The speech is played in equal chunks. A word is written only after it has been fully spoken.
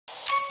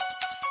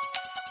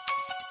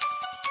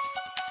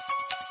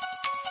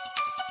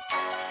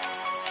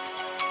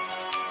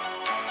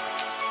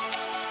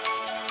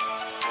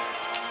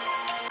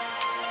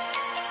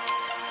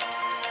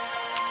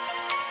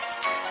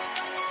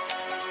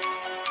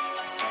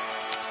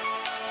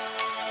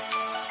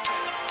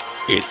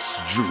It's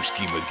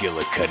Drewski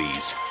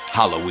McGillicuddy's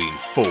Halloween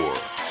 4,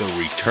 The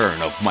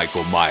Return of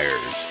Michael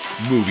Myers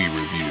movie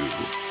review.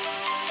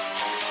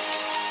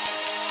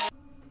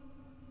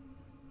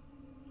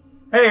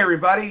 Hey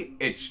everybody,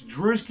 it's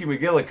Drewski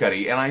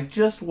McGillicuddy, and I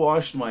just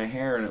washed my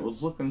hair and it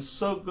was looking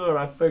so good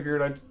I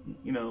figured I'd,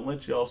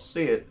 let y'all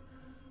see it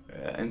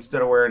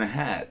instead of wearing a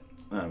hat.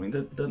 I mean,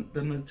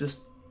 doesn't it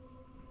just...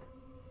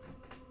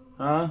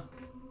 Huh?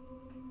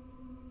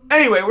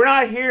 Anyway, we're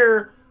not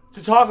here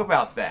to talk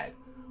about that.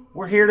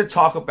 We're here to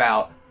talk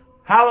about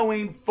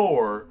Halloween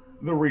 4,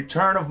 The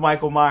Return of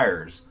Michael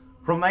Myers,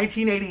 from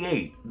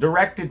 1988,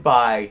 directed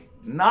by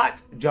not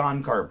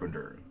John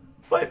Carpenter,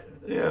 but,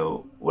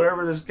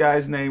 whatever this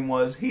guy's name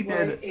was, he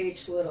did... Dwight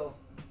H. Little.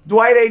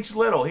 Dwight H.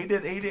 Little. He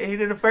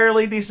did a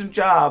fairly decent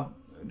job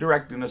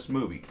directing this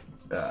movie.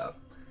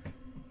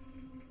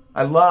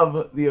 I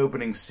love the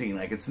opening scene.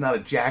 Like, it's not a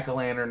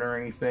jack-o'-lantern or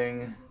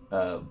anything,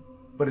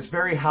 but it's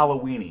very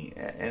Halloween-y,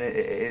 and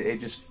it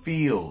just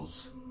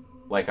feels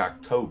like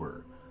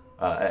October.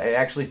 It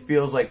actually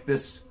feels like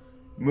this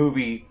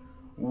movie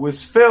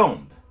was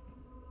filmed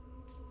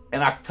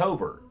in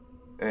October,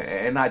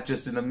 and not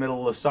just in the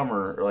middle of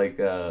summer like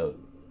the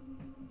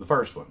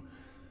first one.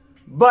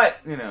 But,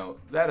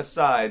 that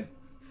aside,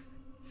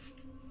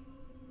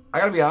 I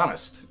gotta be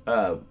honest.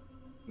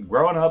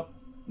 Growing up,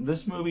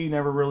 this movie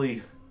never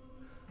really...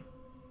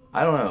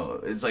 I don't know.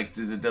 It's like,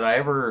 did I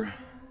ever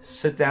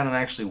sit down and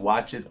actually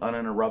watch it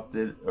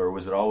uninterrupted, or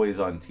was it always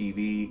on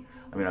TV?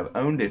 I mean, I've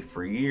owned it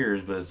for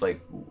years, but it's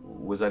like,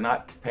 was I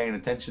not paying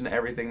attention to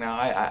everything? Now,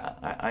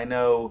 I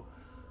know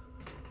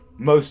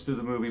most of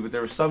the movie, but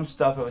there was some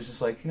stuff I was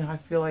just like, I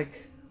feel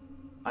like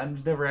I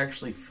was never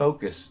actually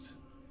focused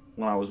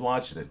when I was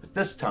watching it. But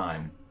this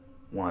time,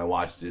 when I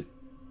watched it,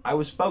 I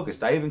was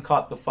focused. I even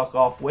caught the fuck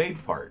off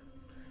Wade part.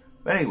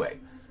 But anyway,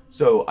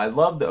 so I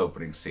love the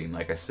opening scene,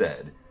 like I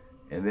said.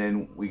 And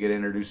then we get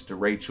introduced to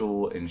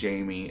Rachel and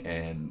Jamie,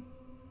 and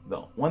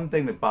the one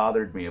thing that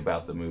bothered me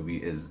about the movie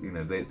is,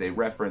 they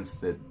reference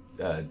that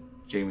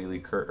Jamie Lee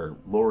Curtis, or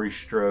Laurie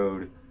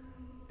Strode,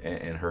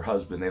 and her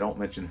husband. They don't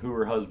mention who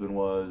her husband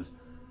was.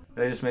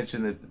 They just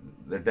mention that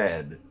they're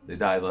dead. They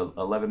died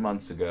 11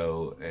 months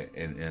ago,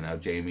 and now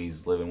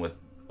Jamie's living with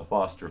a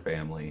foster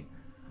family.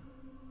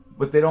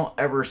 But they don't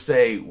ever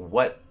say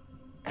what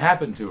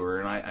happened to her,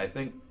 and I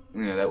think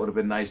that would have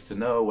been nice to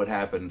know what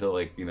happened to,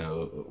 like,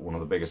 one of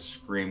the biggest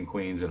scream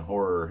queens in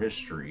horror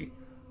history,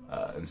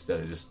 instead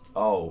of just,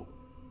 oh,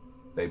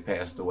 they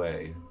passed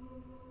away.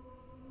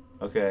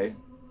 Okay,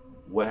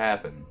 what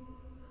happened?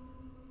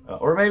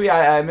 Or maybe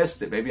I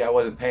missed it. Maybe I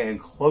wasn't paying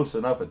close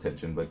enough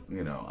attention, but,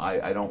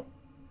 I don't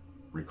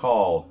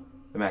recall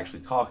them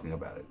actually talking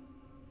about it.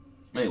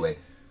 Anyway,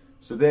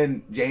 so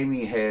then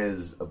Jamie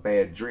has a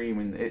bad dream,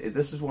 and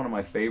this is one of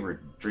my favorite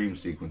dream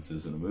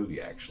sequences in a movie,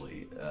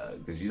 actually,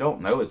 because you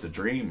don't know it's a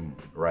dream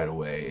right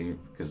away,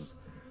 because,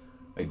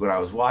 like, when I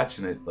was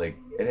watching it, like,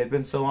 it had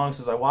been so long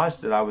since I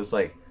watched it, I was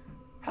like,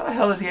 how the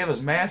hell does he have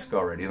his mask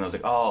already? And I was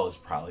like, oh, it's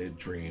probably a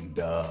dream,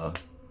 duh.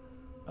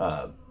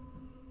 But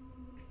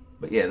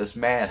yeah, this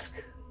mask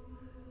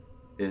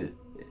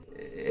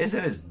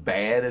isn't as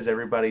bad as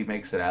everybody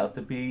makes it out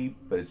to be,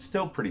 but it's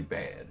still pretty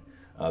bad.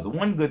 The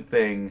one good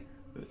thing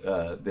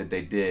that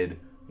they did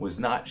was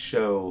not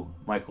show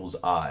Michael's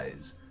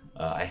eyes.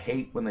 I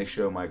hate when they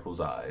show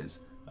Michael's eyes.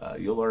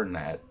 You'll learn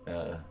that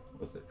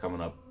with it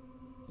coming up.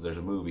 There's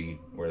a movie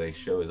where they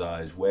show his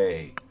eyes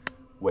way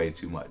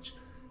too much.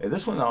 And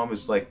this one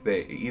almost like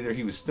either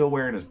he was still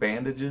wearing his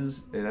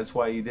bandages and that's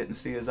why you didn't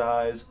see his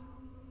eyes,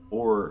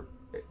 or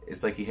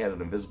it's like he had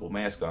an invisible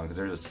mask on, because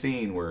there's a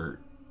scene where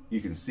you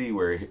can see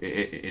where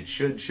it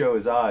should show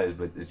his eyes,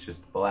 but it's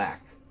just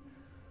black.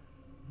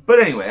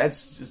 But anyway,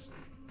 that's just...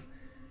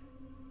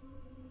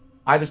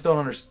 I just don't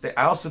understand.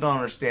 I also don't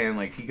understand,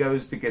 like, he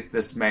goes to get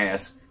this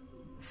mask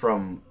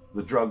from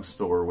the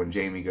drugstore when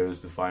Jamie goes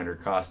to find her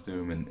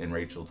costume, and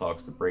Rachel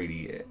talks to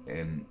Brady,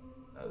 and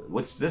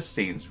which this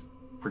scene's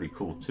pretty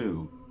cool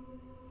too.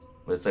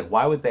 But it's like,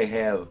 why would they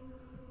have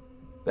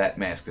that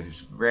mask?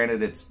 Because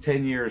granted, it's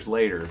 10 years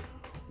later.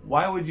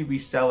 Why would you be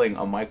selling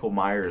a Michael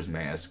Myers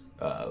mask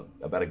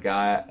about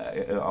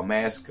a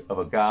mask of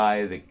a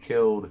guy that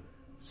killed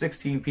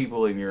 16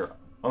 people in your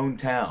own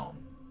town?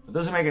 It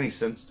doesn't make any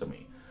sense to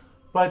me.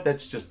 But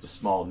that's just a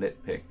small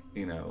nitpick,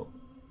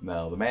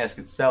 Now, the mask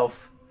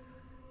itself,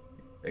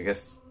 I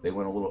guess they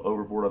went a little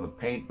overboard on the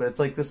paint, but it's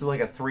like, this is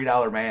like a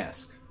 $3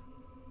 mask,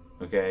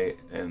 okay?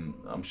 And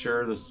I'm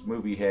sure this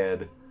movie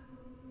had,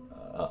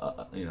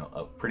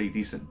 a pretty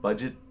decent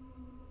budget.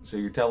 So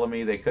you're telling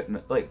me they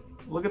couldn't, like,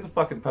 look at the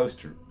fucking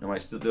poster. Do I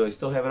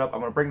still have it up? I'm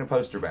going to bring the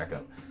poster back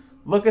up.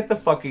 Look at the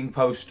fucking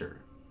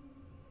poster.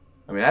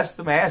 I mean, that's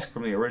the mask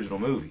from the original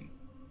movie.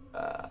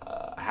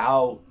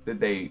 How did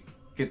they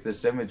get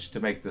this image to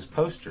make this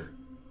poster?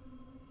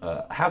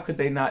 How could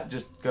they not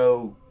just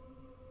go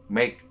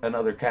make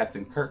another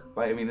Captain Kirk?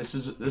 I mean, this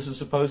is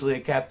supposedly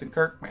a Captain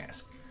Kirk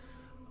mask.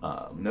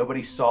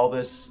 Nobody saw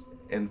this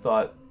and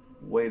thought,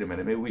 wait a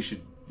minute, maybe we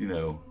should,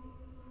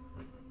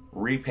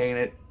 repaint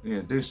it, you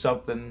know, do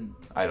something.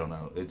 I don't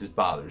know. It just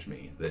bothers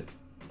me that.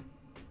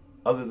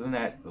 Other than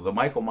that, the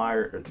Michael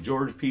Myers,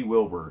 George P.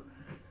 Wilbur,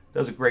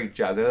 does a great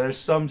job. There's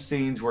some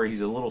scenes where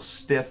he's a little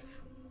stiff,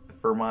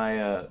 for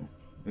my,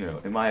 you know,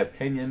 in my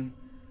opinion.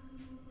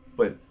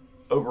 But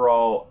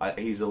overall,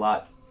 he's a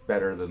lot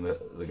better than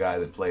the guy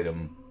that played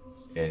him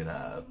in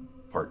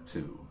part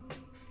 2.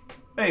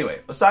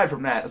 Anyway, aside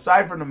from that,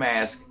 aside from the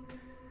mask,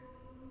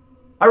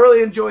 I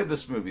really enjoyed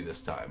this movie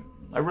this time.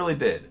 I really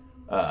did.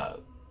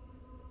 I'm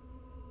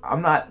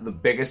not the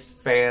biggest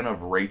fan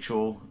of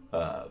Rachel,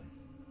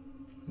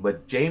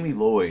 but Jamie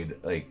Lloyd,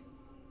 like,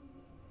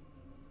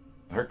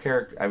 her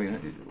character, I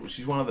mean,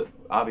 she's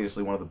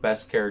obviously one of the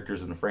best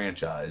characters in the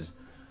franchise.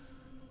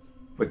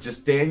 But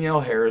just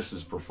Danielle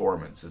Harris's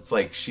performance, it's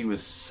like she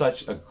was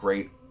such a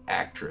great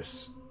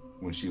actress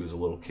when she was a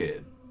little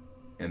kid.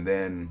 And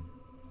then,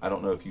 I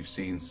don't know if you've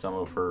seen some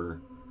of her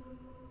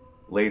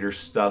later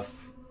stuff,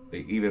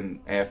 even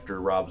after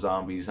Rob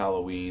Zombie's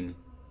Halloween,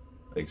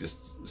 like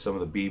just some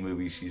of the B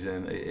movies she's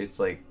in. It's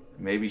like,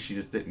 maybe she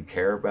just didn't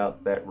care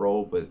about that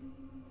role, but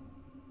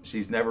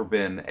she's never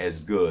been as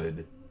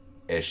good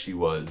as she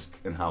was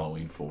in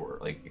Halloween 4,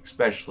 like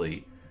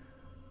especially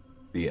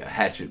the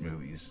Hatchet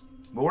movies.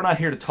 But we're not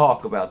here to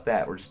talk about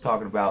that. We're just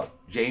talking about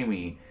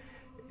Jamie.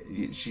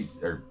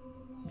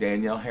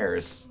 Danielle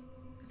Harris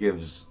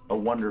gives a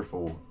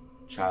wonderful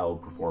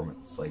child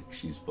performance. Like,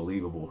 she's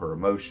believable, her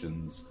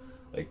emotions,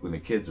 like when the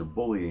kids are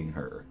bullying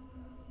her.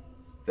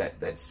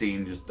 That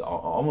scene just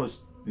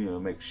almost, you know,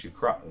 makes you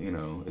cry. You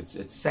know,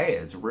 it's sad.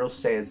 It's a real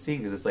sad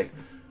scene, because it's like,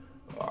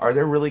 are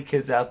there really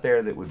kids out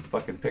there that would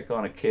fucking pick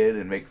on a kid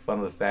and make fun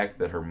of the fact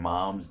that her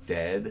mom's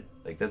dead?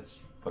 Like, that's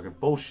fucking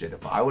bullshit.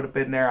 If I would have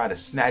been there, I'd have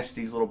snatched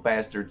these little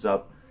bastards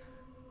up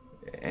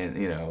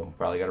and, you know,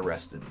 probably got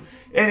arrested.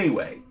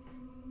 Anyway,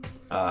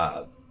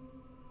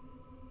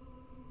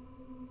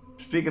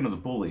 speaking of the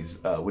bullies,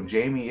 when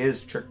Jamie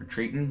is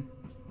trick-or-treating,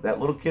 that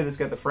little kid that's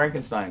got the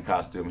Frankenstein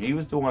costume, he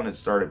was the one that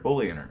started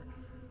bullying her.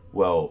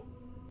 Well,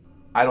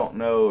 I don't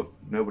know if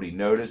nobody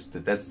noticed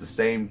that that's the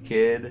same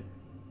kid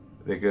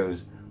that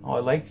goes, "Oh, I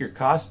like your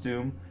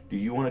costume. Do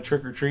you want to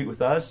trick-or-treat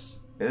with us?"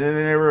 And then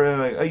they were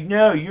like, "Oh,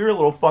 no, you're a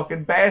little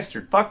fucking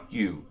bastard. Fuck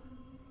you.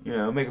 You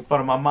know, making fun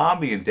of my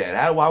mom being dead.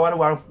 Why would I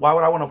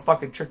want to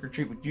fucking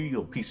trick-or-treat with you, you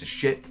little piece of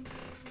shit?"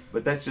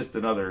 But that's just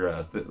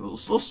another little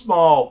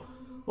small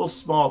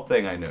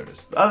thing I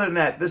noticed. But other than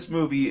that, this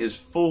movie is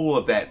full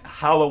of that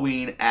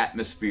Halloween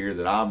atmosphere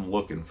that I'm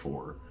looking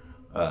for.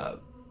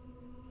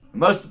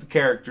 Most of the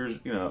characters,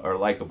 you know, are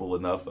likable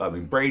enough. I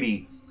mean,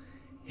 Brady,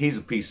 he's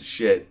a piece of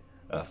shit.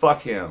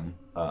 Fuck him.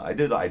 I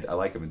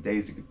like him in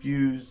Dazed and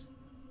Confused,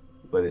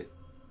 but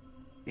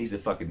he's a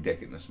fucking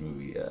dick in this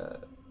movie.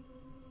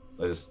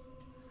 It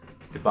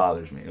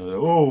bothers me. Like,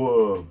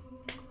 "Oh,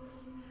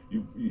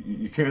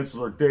 you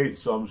canceled our date,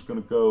 so I'm just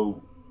gonna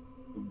go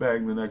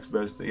bang the next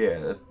best."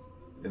 Yeah,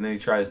 and then he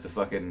tries to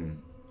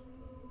fucking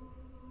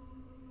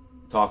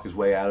talk his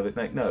way out of it.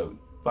 Like, no,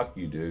 fuck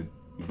you, dude.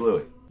 You blew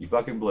it. You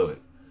fucking blew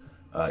it.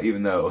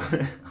 Even though,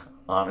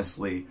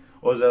 honestly,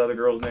 what was that other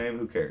girl's name?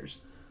 Who cares?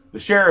 The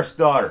sheriff's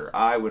daughter.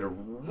 I would have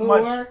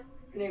Her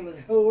name was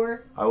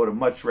Hoover. I would have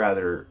much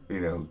rather,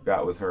 you know,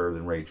 got with her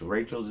than Rachel.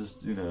 Rachel's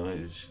just, you know,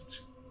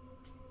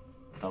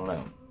 I don't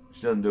know.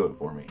 She doesn't do it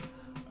for me.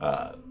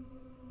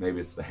 Maybe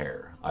it's the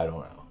hair. I don't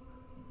know.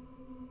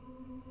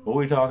 What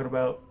were we talking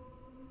about?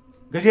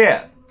 Because,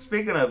 yeah,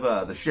 speaking of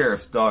the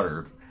sheriff's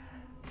daughter,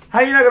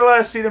 how you not going to let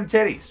us see them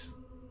titties?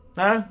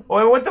 Huh?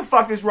 Well, what the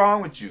fuck is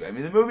wrong with you? I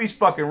mean, the movie's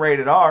fucking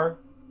rated R.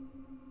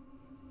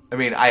 I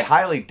mean, I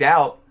highly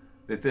doubt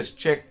that this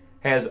chick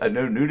has a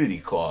no nudity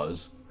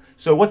clause.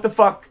 So what the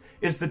fuck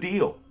is the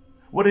deal?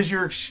 What is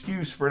your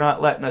excuse for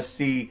not letting us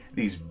see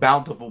these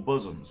bountiful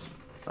bosoms?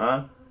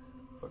 Huh?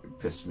 Fucking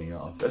pissed me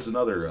off. That's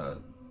another,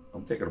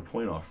 I'm taking a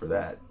point off for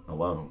that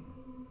alone.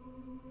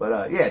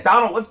 But, yeah,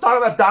 let's talk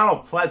about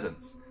Donald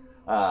Pleasance.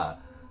 I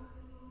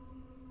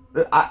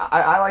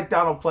like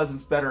Donald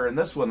Pleasance better in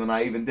this one than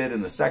I even did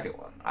in the second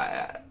one.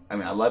 I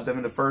mean, I loved him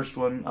in the first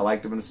one. I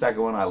liked him in the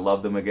second one. I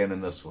loved him again in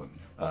this one.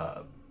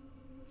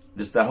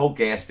 Just that whole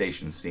gas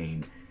station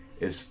scene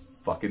is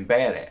fucking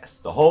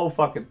badass. The whole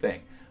fucking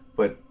thing.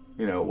 But,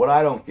 you know, what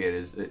I don't get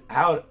is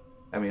how...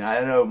 I mean, I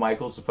know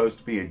Michael's supposed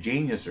to be a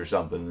genius or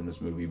something in this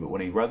movie, but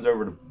when he runs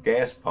over to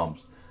gas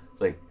pumps,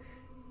 it's like,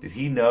 did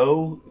he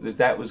know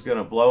that was going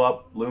to blow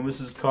up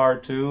Loomis's car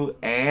too,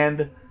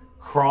 and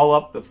crawl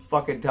up the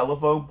fucking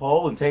telephone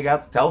pole and take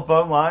out the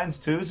telephone lines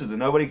too, so that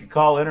nobody could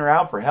call in or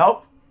out for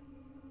help?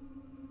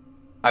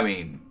 I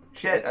mean,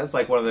 shit, that's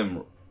like one of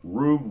them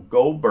Rube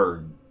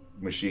Goldberg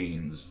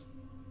machines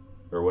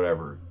or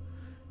whatever.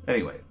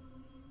 Anyway,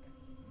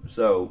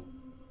 so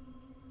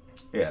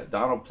yeah,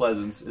 Donald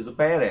Pleasance is a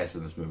badass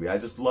in this movie. I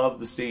just love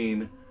the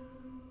scene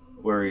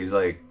where he's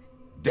like,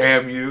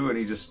 "Damn you," and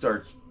he just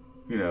starts,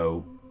 you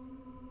know,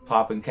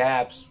 popping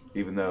caps,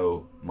 even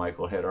though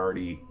Michael had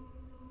already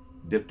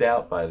dipped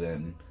out by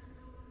then.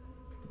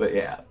 But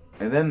yeah,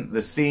 and then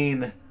the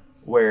scene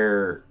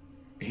where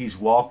he's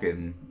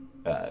walking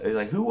It's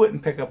like, who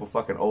wouldn't pick up a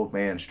fucking old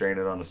man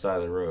stranded on the side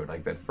of the road?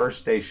 Like, that first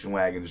station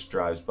wagon just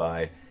drives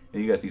by,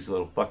 and you got these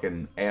little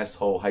fucking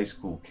asshole high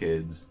school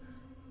kids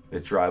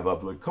that drive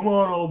up like, come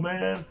on, old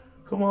man,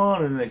 come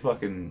on, and they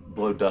fucking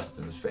blow dust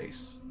in his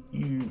face.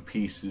 You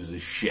pieces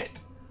of shit.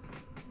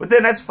 But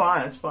then that's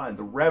fine, it's fine.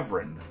 The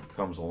Reverend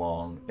comes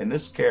along, and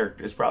this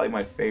character is probably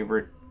my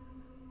favorite,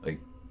 like,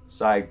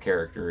 side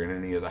character in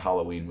any of the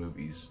Halloween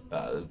movies.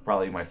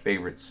 Probably my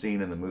favorite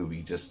scene in the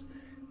movie, just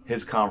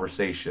his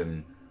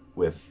conversation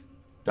with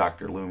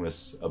Dr.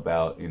 Loomis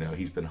about, you know,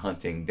 he's been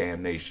hunting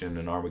damnation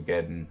and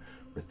Armageddon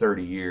for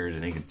 30 years,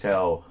 and he could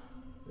tell,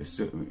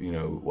 you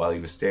know, while he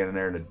was standing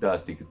there in the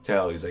dust, he could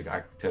tell, he's like,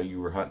 I could tell you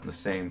were hunting the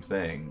same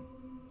thing.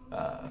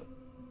 I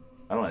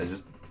don't know, it's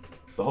just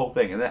the whole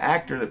thing. And the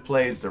actor that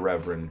plays the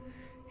Reverend,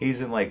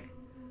 he's in like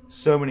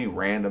so many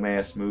random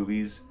ass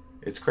movies,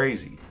 it's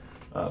crazy.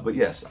 But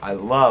yes, I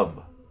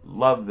love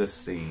this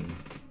scene.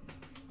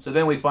 So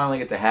then we finally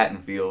get to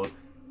Haddonfield,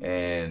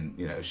 and,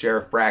 you know,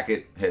 Sheriff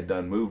Brackett had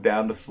done moved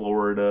down to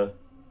Florida,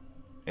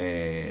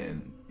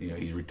 and, you know,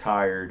 he's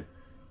retired.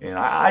 And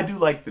I do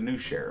like the new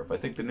sheriff. I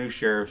think the new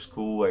sheriff's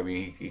cool. I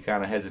mean, he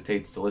kind of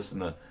hesitates to listen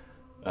to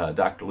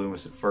Dr.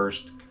 Loomis at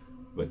first,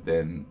 but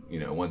then, you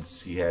know,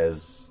 once he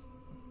has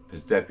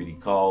his deputy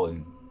call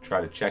and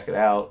try to check it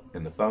out,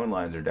 and the phone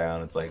lines are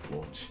down, it's like,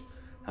 well,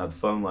 how'd the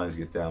phone lines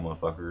get down,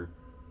 motherfucker?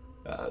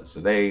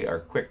 So they are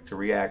quick to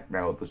react.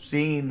 Now, the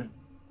scene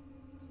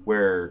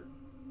where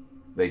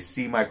they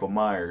see Michael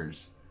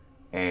Myers,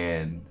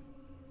 and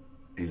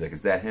he's like,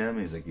 is that him?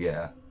 He's like,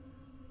 yeah.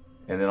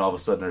 And then all of a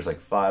sudden, there's like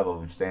 5 of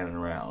them standing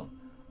around.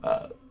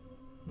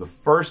 The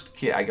first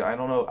kid, I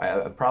don't know,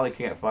 I probably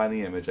can't find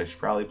the image. I should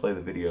probably play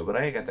the video, but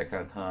I ain't got that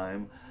kind of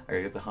time. I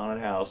gotta get the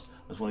haunted house.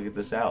 I just want to get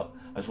this out.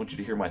 I just want you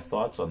to hear my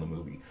thoughts on the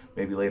movie.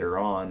 Maybe later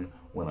on,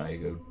 when I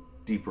go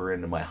deeper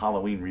into my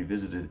Halloween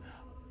Revisited,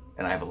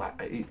 and I have a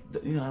lot, you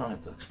know, I don't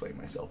have to explain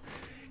myself.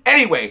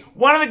 Anyway,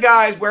 one of the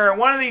guys wearing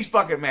one of these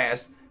fucking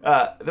masks,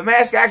 the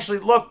mask actually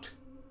looked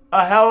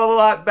a hell of a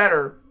lot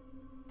better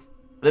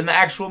than the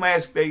actual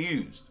mask they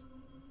used.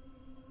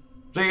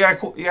 So you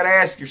gotta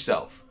ask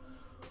yourself,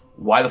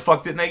 why the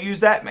fuck didn't they use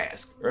that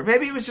mask? Or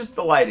maybe it was just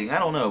the lighting, I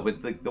don't know.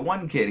 But the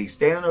one kid, he's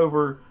standing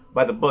over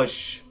by the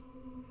bush,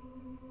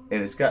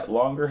 and it's got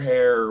longer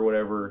hair or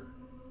whatever.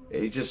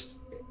 It's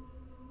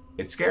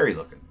scary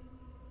looking.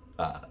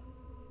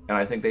 And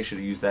I think they should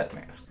have used that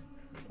mask.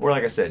 Or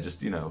like I said,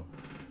 just, you know,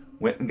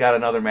 went and got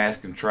another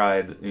mask and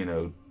tried, you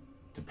know,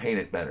 to paint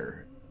it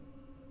better.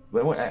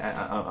 But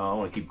I don't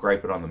want to keep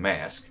griping on the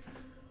mask.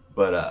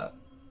 But,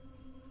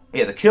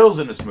 yeah, the kills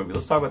in this movie.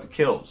 Let's talk about the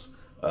kills.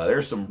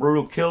 There's some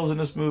brutal kills in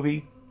this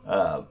movie.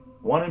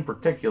 One in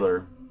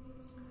particular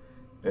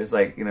is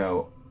like, you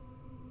know,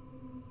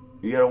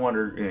 you gotta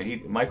wonder, you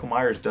know, Michael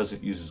Myers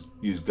doesn't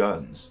use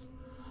guns.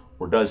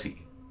 Or does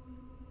he?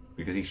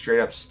 Because he straight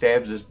up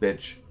stabs this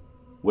bitch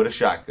with a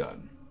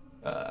shotgun.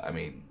 I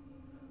mean,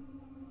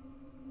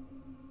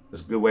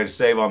 it's a good way to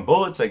save on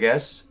bullets, I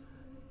guess.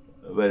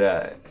 But,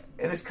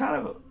 and it's kind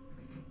of,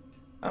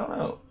 I don't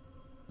know.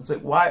 It's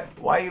like,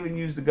 why even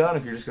use the gun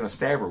if you're just going to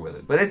stab her with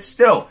it? But it's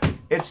still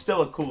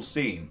a cool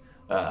scene.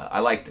 I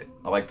liked it.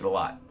 I liked it a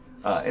lot.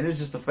 And it's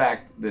just the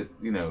fact that,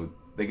 you know,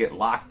 they get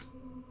locked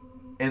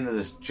into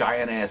this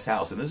giant-ass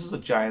house. And this is a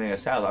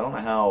giant-ass house. I don't know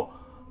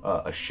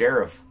how a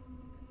sheriff,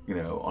 you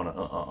know, on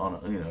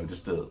a, you know,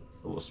 just a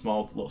little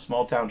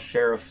small town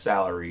sheriff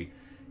salary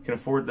can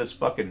afford this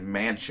fucking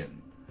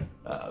mansion.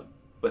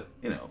 But,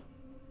 you know,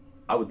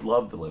 I would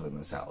love to live in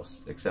this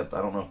house, except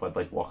I don't know if I'd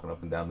like walking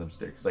up and down them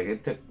stairs. Like,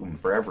 it took them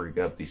forever to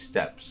get up these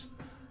steps.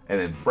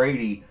 And then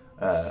Brady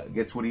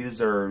gets what he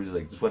deserves. He's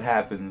like, this is what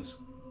happens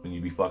when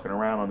you be fucking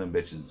around on them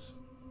bitches.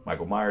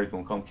 Michael Myers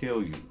gonna come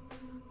kill you.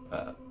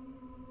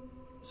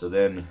 So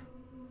then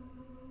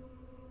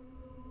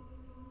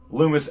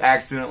Loomis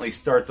accidentally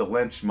starts a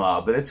lynch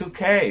mob, but it's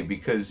okay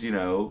because, you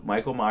know,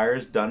 Michael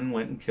Myers done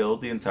went and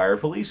killed the entire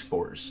police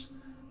force.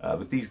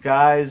 But these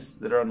guys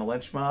that are on the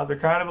lynch mob, they're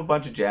kind of a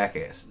bunch of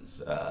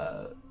jackasses.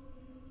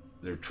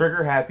 They're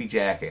trigger-happy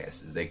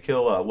jackasses. They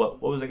kill,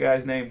 what was the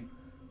guy's name?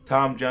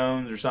 Tom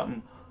Jones or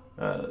something?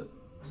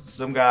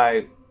 Some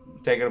guy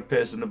taking a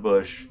piss in the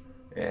bush,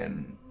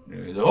 and, you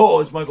know, he's like,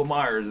 oh, it's Michael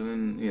Myers. And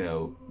then, you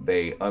know,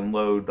 they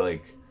unload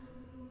like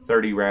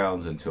 30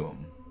 rounds into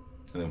him,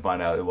 and then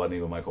find out it wasn't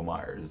even Michael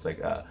Myers. It's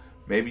like,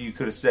 maybe you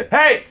could have said,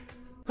 hey,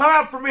 come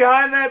out from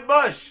behind that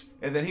bush.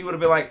 And then he would have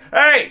been like,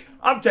 hey,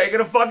 I'm taking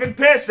a fucking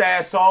piss,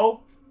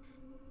 asshole.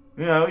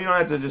 You know, you don't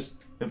have to just...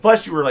 And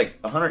plus, you were like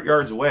 100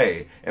 yards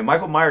away, and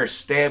Michael Myers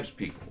stabs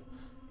people.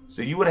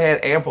 So you would have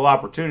had ample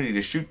opportunity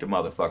to shoot the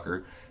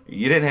motherfucker.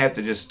 You didn't have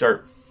to just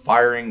start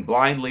firing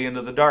blindly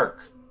into the dark.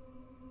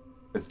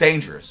 It's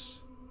dangerous.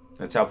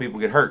 That's how people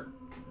get hurt.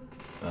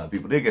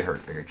 People did get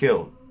hurt. They got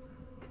killed.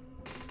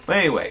 But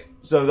anyway,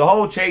 so the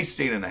whole chase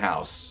scene in the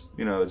house,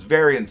 you know, is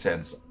very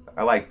intense.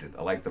 I liked it.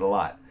 I liked it a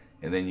lot.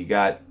 And then you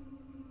got...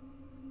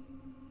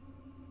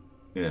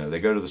 You know, they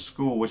go to the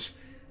school, which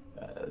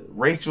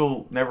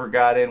Rachel never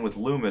got in with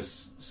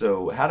Loomis,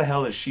 so how the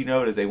hell does she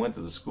know that they went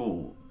to the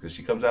school? Because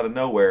she comes out of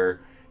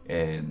nowhere,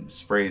 and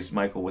sprays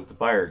Michael with the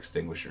fire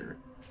extinguisher.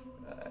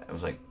 I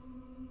was like,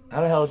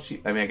 how the hell is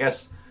she? I mean, I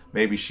guess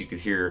maybe she could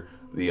hear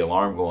the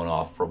alarm going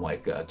off from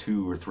like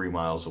 2 or 3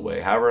 miles away.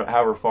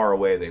 However far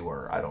away they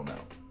were, I don't know.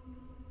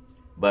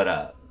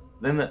 But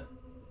then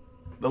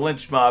the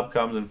lynch mob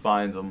comes and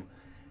finds them,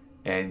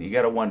 and you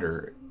got to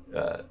wonder,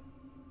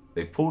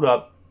 they pulled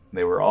up,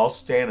 they were all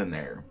standing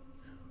there.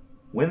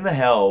 When the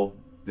hell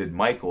did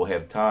Michael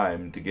have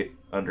time to get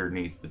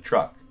underneath the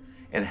truck?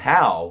 And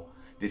how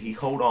did he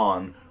hold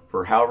on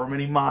for however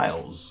many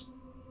miles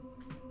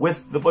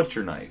with the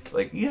butcher knife?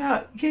 Like,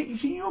 yeah, can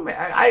you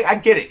imagine? I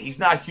get it. He's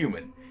not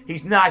human.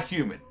 He's not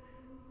human.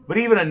 But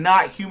even a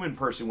not human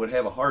person would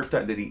have a hard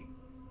time.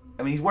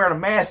 I mean, he's wearing a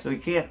mask, so he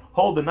can't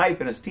hold the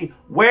knife in his teeth.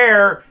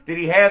 Where did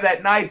he have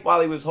that knife while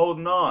he was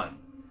holding on?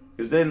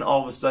 Because then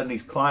all of a sudden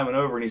he's climbing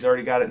over and he's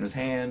already got it in his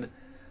hand.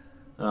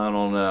 I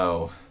don't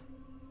know.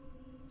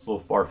 It's a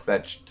little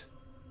far-fetched.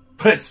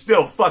 But it's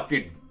still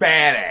fucking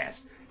badass.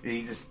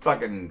 He just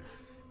fucking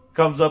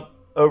comes up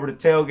over the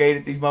tailgate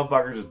at these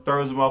motherfuckers and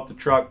throws them off the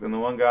truck. And the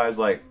one guy's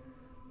like,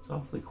 it's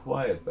awfully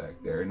quiet back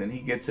there. And then he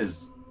gets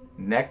his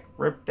neck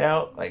ripped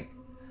out. Like,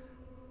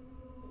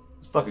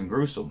 it's fucking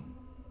gruesome.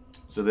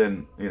 So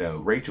then, you know,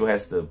 Rachel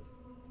has to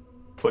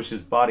push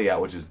his body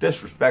out, which is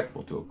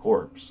disrespectful to a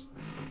corpse.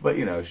 But,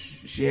 you know,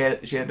 she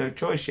had no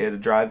choice. She had to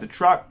drive the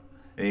truck.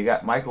 And you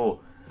got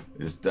Michael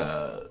just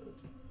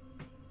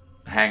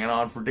hanging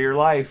on for dear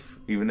life,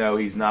 even though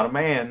he's not a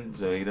man,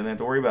 so he doesn't have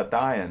to worry about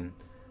dying.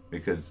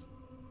 Because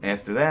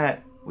after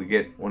that, we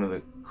get one of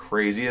the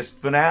craziest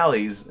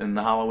finales in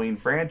the Halloween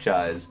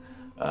franchise.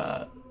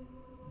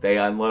 They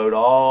unload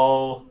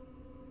all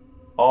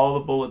the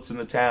bullets in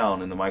the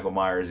town into Michael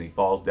Myers, and he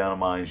falls down a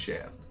mine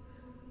shaft.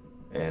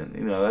 And,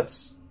 you know,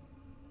 that's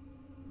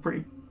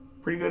pretty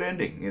good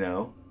ending, you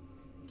know.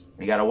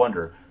 You got to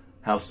wonder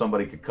how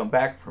somebody could come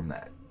back from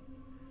that.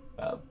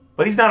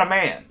 But he's not a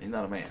man. He's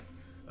not a man.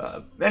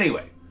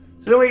 Anyway,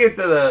 so then we get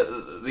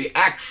to the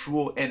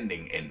actual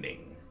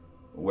ending,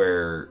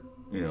 where,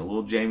 you know,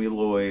 little Jamie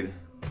Lloyd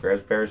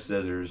grabs a pair of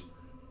scissors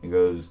and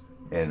goes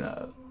and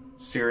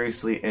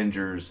seriously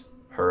injures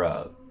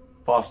her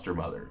foster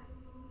mother,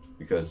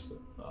 because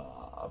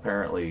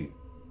apparently,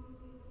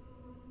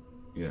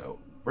 you know,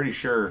 pretty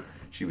sure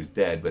she was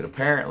dead, but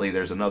apparently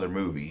there's another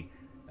movie,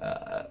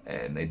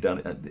 and they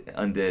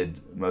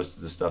undid most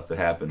of the stuff that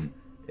happened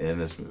in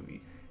this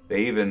movie.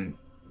 They even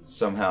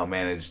somehow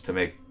managed to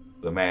make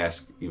the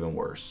mask even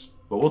worse.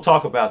 But we'll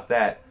talk about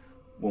that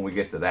when we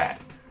get to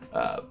that.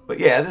 But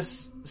yeah,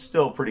 this is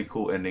still a pretty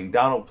cool ending.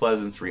 Donald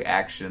Pleasant's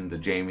reaction to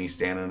Jamie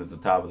standing at the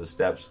top of the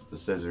steps with the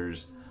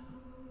scissors.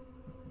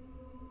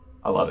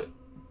 I love it.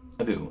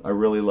 I do. I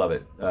really love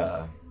it.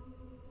 So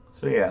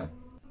yeah,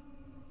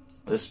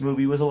 this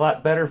movie was a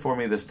lot better for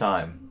me this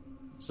time.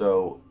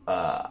 So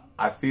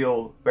I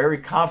feel very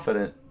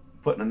confident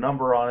putting a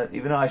number on it,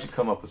 even though I should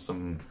come up with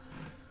some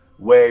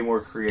way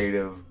more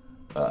creative.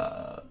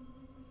 I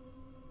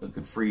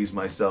could freeze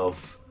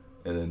myself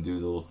and then do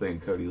the little thing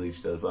Cody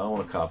Leach does, but I don't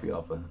want to copy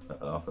off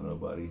of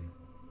nobody.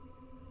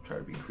 Try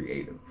to be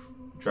creative.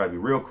 Try to be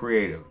real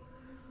creative.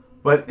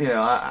 But, you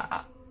know,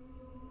 I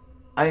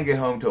didn't get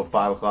home till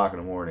 5 o'clock in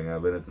the morning.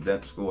 I've been at the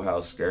dental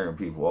schoolhouse scaring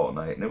people all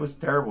night, and it was a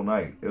terrible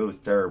night. It was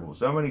terrible.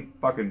 So many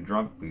fucking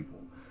drunk people.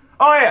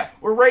 Oh yeah,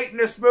 we're rating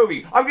this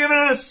movie. I'm giving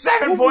it a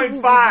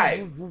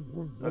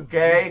 7.5.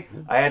 Okay?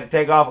 I had to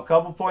take off a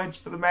couple points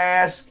for the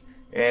mask.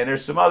 And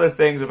there's some other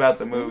things about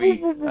the movie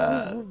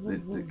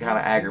that kind of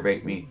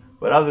aggravate me.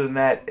 But other than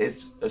that,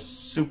 it's a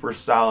super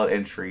solid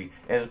entry.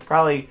 And it's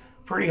probably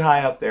pretty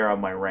high up there on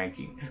my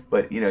ranking.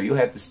 But, you know, you'll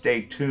have to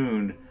stay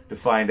tuned to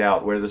find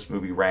out where this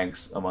movie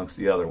ranks amongst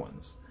the other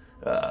ones.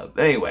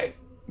 Anyway,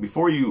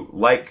 before you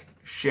like,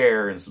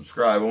 share, and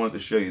subscribe, I wanted to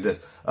show you this.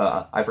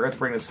 I forgot to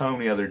bring this home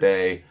the other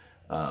day.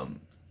 I've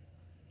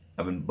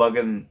been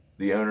bugging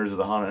the owners of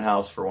the haunted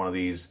house for one of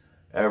these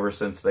ever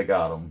since they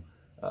got them.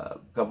 A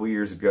couple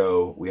years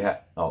ago,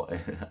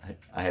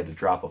 I had to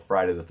drop a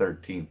Friday the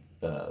 13th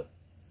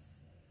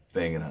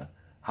thing in a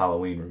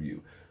Halloween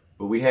review.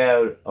 But we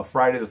had a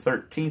Friday the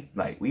 13th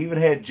night. We even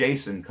had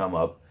Jason come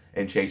up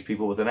and chase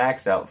people with an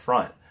axe out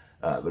front.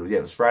 But yeah,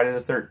 it was Friday the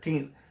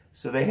 13th,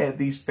 so they had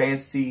these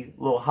fancy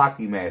little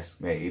hockey masks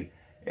made.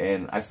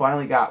 And I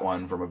finally got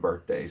one for my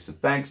birthday. So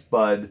thanks,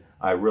 bud.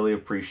 I really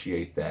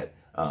appreciate that.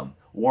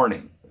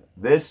 Warning,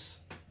 this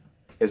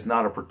is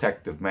not a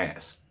protective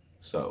mask.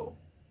 So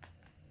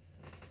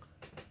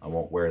I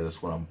won't wear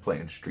this when I'm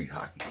playing street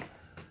hockey.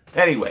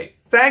 Anyway,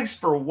 thanks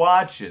for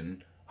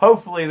watching.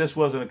 Hopefully this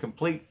wasn't a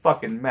complete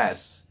fucking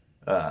mess.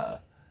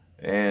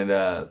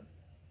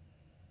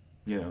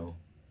 You know,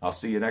 I'll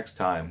see you next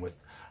time with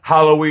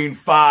Halloween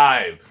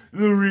 5,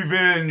 The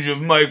Revenge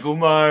of Michael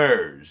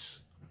Myers.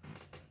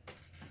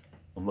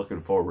 I'm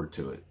looking forward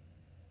to it.